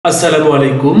আসসালামু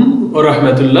আলাইকুম ওয়া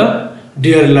রাহমাতুল্লাহ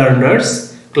ডিয়ার লার্নার্স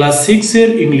ক্লাস 6 এর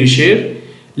ইংলিশের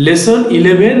লেসন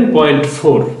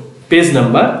 11.4 পেজ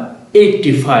নাম্বার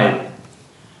 85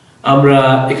 আমরা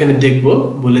এখানে দেখব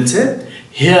বলেছে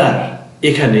হিয়ার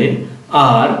এখানে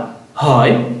আর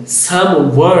হয় সাম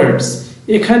ওয়ার্ডস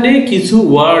এখানে কিছু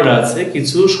ওয়ার্ড আছে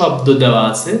কিছু শব্দ দেওয়া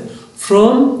আছে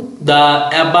ফ্রম দা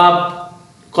অ্যাবাভ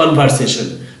কনভারসেশন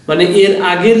মানে এর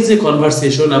আগের যে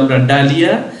কনভারসেশন আমরা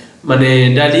ডালিয়া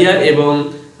এবং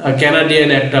কানাডিয়ান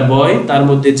একটা বয় তার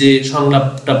মধ্যে যে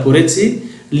সংলাপটা পড়েছি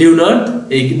লিওনার্ড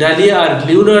এই ডালিয়া আর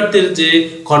লিওনার্ডের যে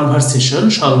কনভারসেশন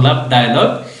সংলাপ ডায়ালগ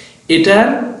এটার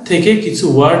থেকে কিছু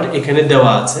ওয়ার্ড এখানে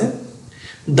দেওয়া আছে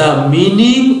the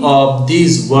meaning of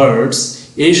this words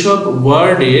এই সব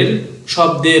ওয়ার্ডের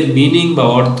শব্দের মিনিং বা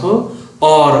অর্থ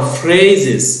অর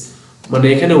ফ্রেজেস মানে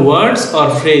এখানে ওয়ার্ডস অর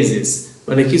ফ্রেজেস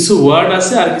মানে কিছু ওয়ার্ড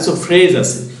আছে আর কিছু ফ্রেজ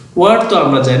আছে ওয়ার্ড তো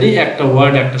আমরা জানি একটা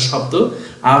ওয়ার্ড একটা শব্দ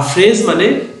আর ফ্রেজ মানে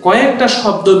কয়েকটা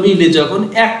শব্দ মিলে যখন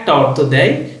একটা অর্থ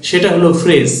দেয় সেটা হলো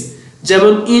ফ্রেজ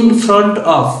যেমন ইন ফ্রন্ট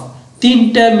অফ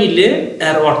তিনটা মিলে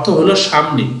এর অর্থ হলো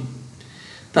সামনে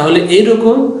তাহলে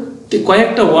এইরকম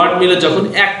কয়েকটা ওয়ার্ড মিলে যখন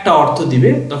একটা অর্থ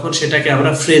দিবে তখন সেটাকে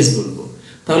আমরা ফ্রেজ বলবো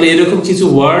তাহলে এরকম কিছু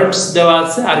ওয়ার্ডস দেওয়া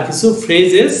আছে আর কিছু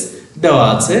ফ্রেজেস দেওয়া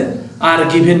আছে আর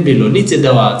গিভেন বিলো নিচে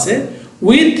দেওয়া আছে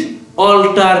উইথ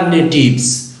অল্টারনেটিভস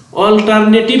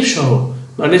অল্টারনেটিভ সহ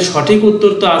মানে সঠিক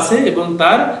উত্তর তো আছে এবং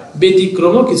তার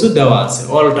ব্যতিক্রমও কিছু দেওয়া আছে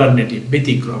অল্টারনেটিভ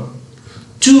ব্যতিক্রম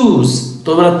চুজ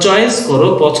তোমরা চয়েস করো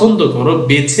পছন্দ করো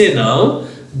বেছে নাও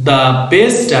দা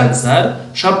বেস্ট অ্যানসার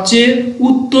সবচেয়ে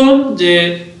উত্তম যে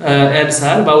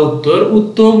অ্যানসার বা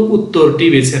উত্তম উত্তরটি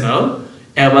বেছে নাও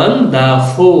among the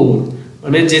four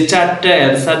মানে যে চারটা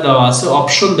অ্যানসার দেওয়া আছে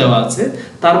অপশন দেওয়া আছে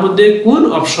তার মধ্যে কোন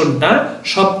অপশনটা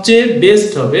সবচেয়ে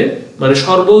বেস্ট হবে মানে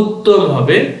সর্বোত্তম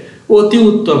হবে অতি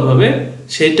উত্তম হবে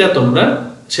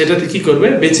সেটাতে কি করবে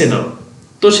বেছে নাও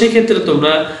তো সেই ক্ষেত্রে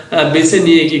তোমরা বেছে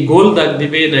নিয়ে কি গোল দাগ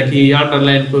দিবে নাকি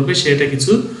আন্ডারলাইন করবে সেটা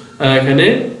কিছু এখানে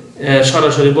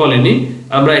সরাসরি বলেনি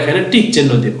আমরা এখানে টিক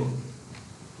চিহ্ন দেব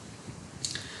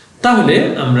তাহলে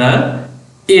আমরা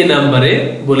এ নম্বরে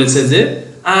বলেছে যে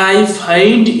I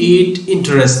find it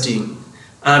interesting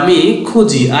আমি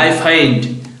খুঁজি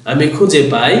আমি খুঁজে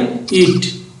পাই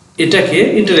এটাকে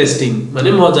ইন্টারেস্টিং মানে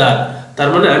মজার তার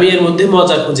মানে আমি এর মধ্যে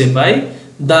মজা খুঁজে পাই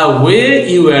the way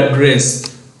you address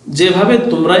যেভাবে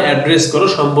তোমরা অ্যাড্রেস করো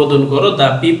সম্বোধন করো the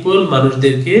people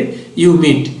মানুষদেরকে you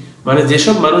meet মানে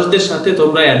যেসব মানুষদের সাথে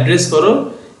তোমরা অ্যাড্রেস করো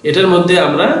এটার মধ্যে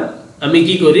আমি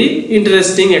কি করি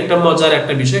ইন্টারেস্টিং একটা মজার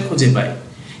একটা বিষয় খুঁজে পাই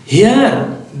here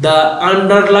the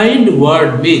underlined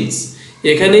word means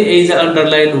এখানে এই যে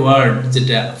আন্ডারলাইন ওয়ার্ড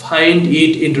যেটা find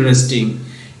it interesting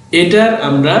এটার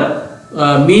আমরা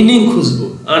মিনিং খুঁজবো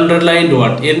আন্ডারলাইন্ড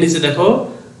ওয়ার্ড এর নিচে দেখো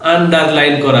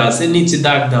আন্ডারলাইন করা আছে নিচে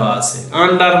দাগ দেওয়া আছে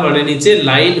আন্ডার মানে নিচে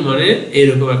লাইন মানে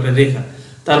এরকম একটা রেখা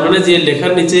তার মানে যে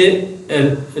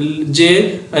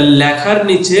লেখার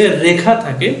নিচে রেখা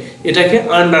থাকে এটাকে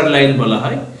আন্ডারলাইন বলা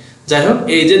হয় যাই হোক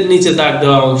এই যে নিচে দাগ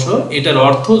দেওয়া অংশ এটার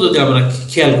অর্থ যদি আমরা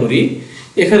খেয়াল করি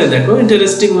এখানে দেখো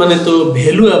ইন্টারেস্টিং মানে তো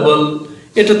ভ্যালুয়েবল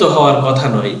এটা তো হওয়ার কথা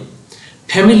নয়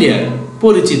ফ্যামিলিয়ার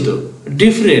পরিচিত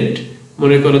ডিফারেন্ট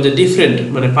মনে করো যে ডিফারেন্ট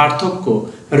মানে পার্থক্য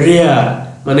রেয়ার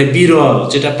মানে বিরল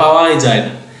যেটা পাওয়াই যায়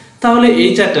না তাহলে এই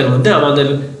চারটার মধ্যে আমাদের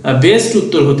বেস্ট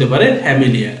উত্তর হতে পারে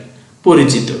ফ্যামিলিয়ার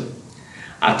পরিচিত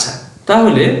আচ্ছা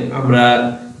তাহলে আমরা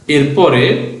এরপরে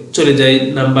চলে যাই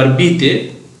নাম্বার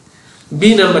বি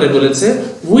নাম্বারে বলেছে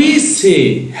উই সে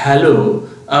হ্যালো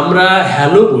আমরা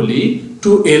হ্যালো বলি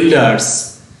টু এল্ডার্স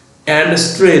অ্যান্ড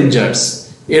স্ট্রেঞ্জার্স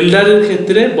এল্ডারের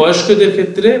ক্ষেত্রে বয়স্কদের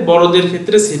ক্ষেত্রে বড়দের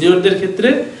ক্ষেত্রে সিনিয়রদের ক্ষেত্রে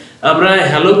আমরা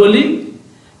হ্যালো বলি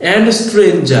অ্যান্ড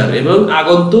স্ট্রেঞ্জার এবং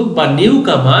আগন্তুক বা নিউ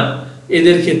কামার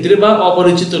এদের ক্ষেত্রে বা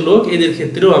অপরিচিত লোক এদের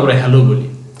ক্ষেত্রেও আমরা হ্যালো বলি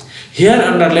হিয়ার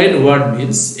আন্ডারলাইন ওয়ার্ড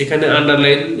মিন্স এখানে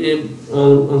আন্ডারলাইন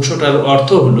অংশটার অর্থ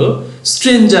হলো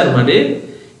স্ট্রেঞ্জার মানে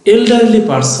এল্ডারলি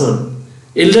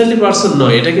পারসন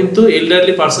নয় এটা কিন্তু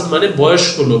এল্ডারলি পারসন মানে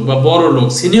বয়স্ক লোক বা বড় লোক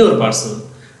সিনিয়র পারসন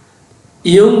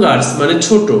ইয়ঙ্গার্স মানে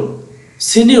ছোট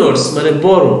সিনিয়র্স মানে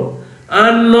বড়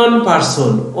আননোন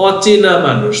পারসন অচেনা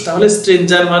মানুষ তাহলে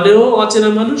স্ট্রেঞ্জার মানেও অচেনা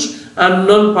মানুষ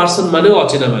আননোন পারসন মানেও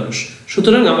অচেনা মানুষ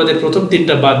সুতরাং আমাদের প্রথম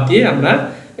তিনটা বাদ দিয়ে আমরা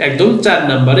একদম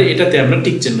 4 নম্বরে এটাতে আমরা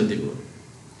টিক চিহ্ন দেব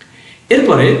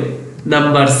এরপরে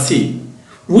নাম্বার সি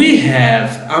উই হ্যাভ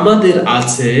আমাদের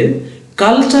আছে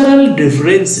কালচারাল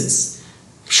ডিফারেন্সেস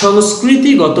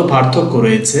সংস্কৃতিগত পার্থক্য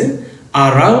রয়েছে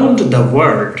around the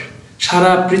world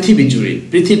সারা পৃথিবী জুড়ে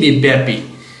পৃথিবী ব্যাপী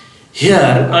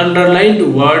here underlined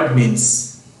word means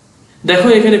দেখো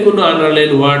এখানে কোনো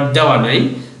আন্ডারলাইন ওয়ার্ড দেওয়া নাই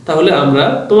তাহলে আমরা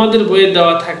তোমাদের বইয়ে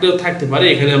দেওয়া থাকলেও থাকতে পারে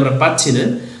এখানে আমরা পাচ্ছি না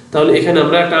তাহলে এখানে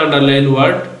আমরা একটা আন্ডারলাইন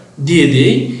ওয়ার্ড দিয়ে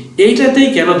দেই এইটাতেই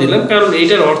কেন দিলাম, কারণ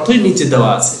এইটার অর্থই নিচে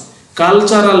দেওয়া আছে,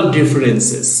 কালচারাল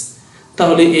ডিফারেন্সেস।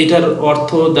 তাহলে এইটার অর্থ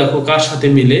দেখো কার সাথে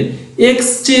মিলে,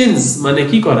 এক্সচেঞ্জ মানে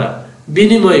কি করা,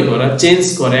 বিনিময় করা, চেঞ্জ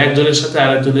করা, একজনের সাথে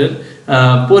আরেকজনের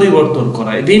পরিবর্তন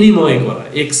করা, বিনিময় করা,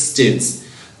 এক্সচেঞ্জ।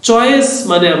 চয়েস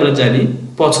মানে আমরা জানি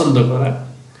পছন্দ করা।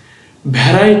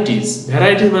 ভ্যারাইটিস,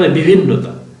 ভ্যারাইটিস মানে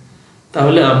বিভিন্নতা।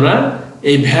 তাহলে আমরা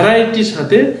এই ভ্যারাইটির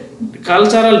সাথে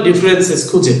কালচারাল ডিফারেন্সেস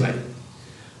খুঁজে পাই।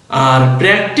 আর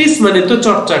প্র্যাকটিস মানে তো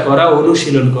চর্চা করা,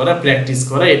 অনুশীলন করা, প্র্যাকটিস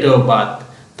করা, এটাও বাদ।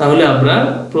 তাহলে আমরা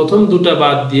প্রথম দুটা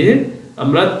বাদ দিয়ে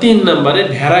আমরা 3 নম্বরে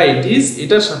ভ্যারাইটিস,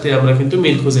 এটার সাথে আমরা কিন্তু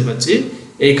মিল খুঁজে পাচ্ছি,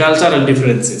 এই কালচারাল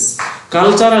ডিফারেন্সেস।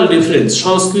 কালচারাল ডিফারেন্স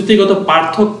সংস্কৃতিগত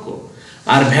পার্থক্য,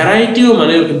 আর ভ্যারাইটিও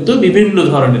মানে কিন্তু বিভিন্ন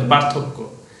ধরনের পার্থক্য।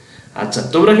 আচ্ছা,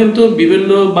 তোমরা কিন্তু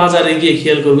বিভিন্ন বাজারে গিয়ে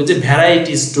খেয়াল করবে যে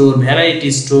ভ্যারাইটি স্টোর, ভ্যারাইটি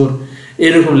স্টোর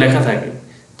এরকম লেখা থাকে।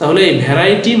 তাহলে এই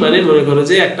ভ্যারাইটি মানে মনে করো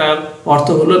যে একটা অর্থ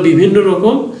হলো বিভিন্ন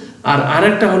রকম, আর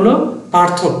আরেকটা হলো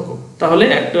পার্থক্য। তাহলে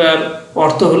একটা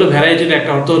অর্থ হলো ভ্যারাইটির,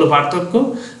 একটা অর্থ হলো পার্থক্য,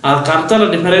 আর কালচারাল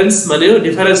ডিফারেন্স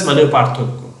মানেও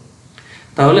পার্থক্য।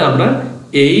 তাহলে আমরা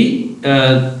এই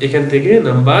এখান থেকে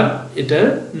নাম্বার এটা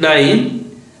 9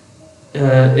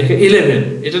 11,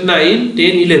 এটা 9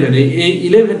 10 11, এই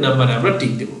 11 নাম্বারে আমরা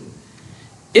টিক দেব।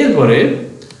 এরপরে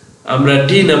আমরা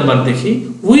ডি নাম্বার দেখি।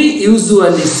 উই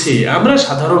ইউজুয়ালি সে, আমরা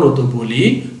সাধারণত বলি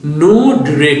নো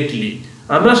ডিরেক্টলি,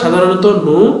 আমরা সাধারণত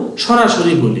নো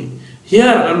সরাসরি বলি।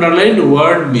 হিয়ার আন্ডারলাইন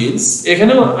ওয়ার্ড মিন্স,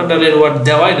 এখানেও আন্ডারলাইন ওয়ার্ড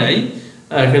দেওয়াই নাই,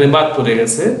 এখানে বাদ পড়ে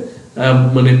গেছে,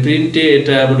 মানে প্রিন্টে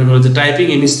এটা মনে করো যে টাইপিং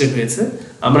এ মিস্টেক হয়েছে।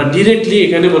 আমরা ডিরেক্টলি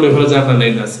এখানে মনে করো যে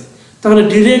আন্ডারলাইন আছে। তাহলে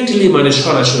ডিরেক্টলি মানে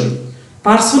সরাসরি,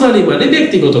 পার্সোনালি মানে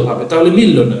ব্যক্তিগতভাবে, তাহলে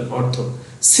মিলল না অর্থ।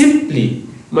 সিম্পলি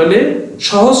মানে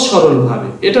সহজ সরল ভাবে,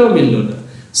 এটাও মিলল না।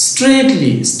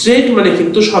 স্ট্রেটলি, স্ট্রেট মানে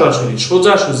কিন্তু সরাসরি,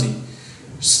 সোজাসুজি।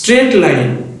 স্ট্রেট লাইন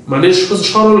মানে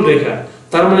সরল রেখা,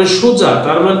 তার মানে সোজা,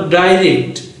 তার মানে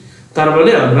ডাইরেক্ট। তার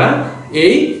মানে আমরা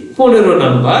এই 15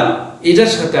 নাম্বার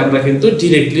এটার সাথে আমরা কিন্তু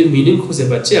ডিরেক্টলি মিনিং খুঁজে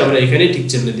পাচ্ছি, আমরা এখানে টিক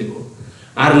চিহ্ন দেব।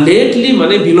 আর লেটলি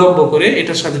মানে বিলম্ব করে,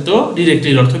 এটার সাথে তো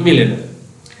ডিরেক্টলির অর্থ মিলে না।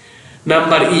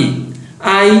 Number E,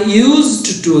 I used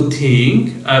to think,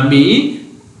 আমি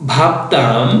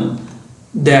ভাবতাম,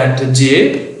 দ্যাট যে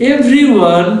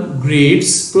এভরিওয়ান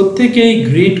গ্রিটস, প্রত্যেকেই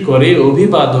গ্রিট করে,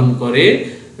 অভিবাদন করে,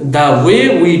 দ্য ওয়ে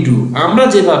উই ডু, আমরা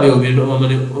যেভাবে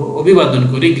মানে অভিবাদন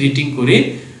করি, গ্রিটিং করি,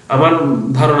 আমার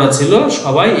ধারণা ছিল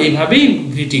সবাই এইভাবেই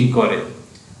গ্রিটিং করে,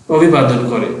 অভিবাদন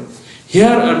করে।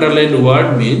 হিয়ার আন্ডারলাইন ওয়ার্ড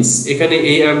মিন্স, এখানে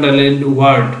এই আন্ডারলাইন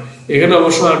ওয়ার্ড, এখানে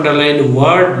অবশ্য আন্ডারলাইন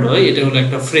ওয়ার্ড নয়, এটা হলো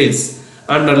একটা ফ্রেজ।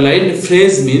 আন্ডারলাইন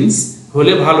ফ্রেজ মিন্স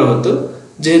হলে ভালো হতো,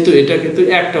 যেহেতু এটা কিন্তু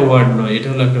একটা ওয়ার্ড নয়, এটা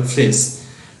হলো একটা ফ্রেজ।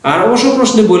 আর অবশ্য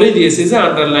প্রশ্নে বলেই দিয়েছে যে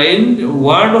আন্ডারলাইন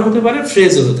ওয়ার্ডও হতে পারে,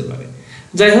 ফ্রেজও হতে পারে।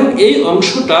 যাই হোক, এই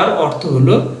অংশটার অর্থ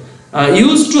হলো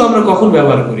ইউজ টু আমরা কখন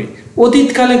ব্যবহার করি,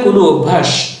 অতীতকালে কোনো অভ্যাস,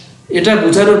 এটা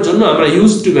বোঝানোর জন্য আমরা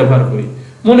ইউজ টু ব্যবহার করি।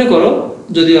 মনে করো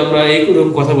যদি আমরা এইরকম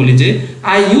কথা বলি যে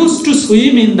I use to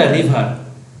swim in the river,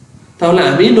 তাহলে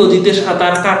আমি নদীতে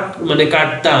সাঁতার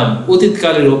কাটতাম,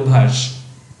 অতীতকালের অভ্যাস।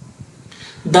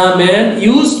 The man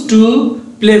use to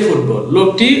play football,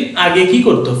 লোকটি আগে কি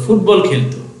করতো, ফুটবল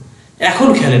খেলতো, এখন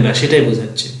খেলে না, সেটাই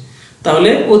বোঝাচ্ছে। তাহলে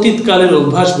অতীতকালের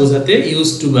অভ্যাস বোঝাতে ইউজ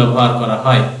টু ব্যবহার করা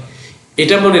হয়।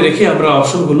 এটা মনে রেখে আমরা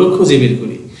অপশনগুলো খুঁজে বের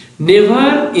করি।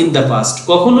 নেভার ইন দ্য পাস্ট,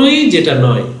 কখনোই যেটা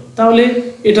নয়, তাহলে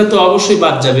এটা তো অবশ্যই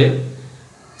বাদ যাবে।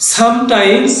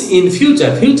 সামটাইমস ইন ফিউচার,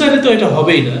 ফিউচারে তো এটা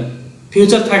হবেই না,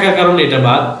 ফিউচার থাকার কারণে এটা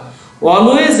বাদ।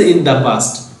 অলওয়েজ ইন দ্য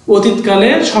পাস্ট, অতীতকালে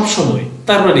সব সময়,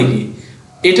 তার মানে কি,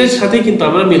 এটার সাথে কিন্তু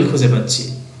আমরা মিল খুঁজে পাচ্ছি,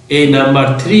 এই নাম্বার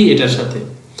 3 এটার সাথে।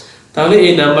 তাহলে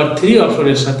এই নাম্বার 3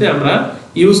 অপশনের সাথে আমরা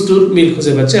ইউজ টু মিল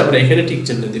খুঁজে পাচ্ছি, আমরা এখানে টিক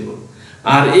চিহ্ন দেব।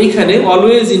 আর এইখানে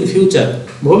অলওয়েজ ইন ফিউচার,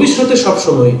 ভবিষ্যতে সব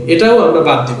সময়, এটাও আমরা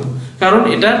বাদ দেব, কারণ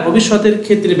এটা ভবিষ্যতের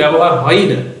ক্ষেত্রে ব্যবহার হয়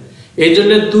না। এই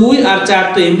জন্য 2 আর 4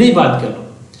 তো এমনিই বাদ গেল।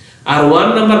 আর 1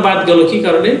 নাম্বার বাদ গেল কি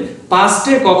কারণে,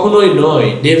 পাস্টে কখনোই নয়,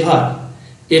 নেভার,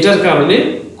 এটার কারণে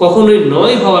কখনোই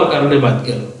নয় হওয়ার কারণে বাদ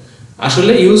গেল।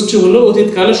 আসলে ইউজ টু হলো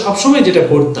অতীতকালে সবসময় যেটা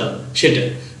করতাম সেটা,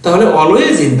 তাহলে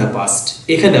অলওয়েজ ইন দ্য পাস্ট,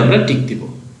 এখানে আমরা টিক দিব।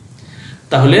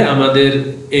 তাহলে আমাদের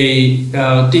এই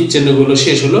টিক চিহ্নগুলো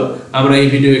শেষ হলো। আমরা এই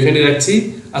ভিডিও এখানে রাখছি।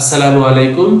 আসসালামু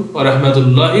আলাইকুম ওয়া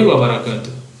রাহমাতুল্লাহি ওয়া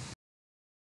বারাকাতুহু।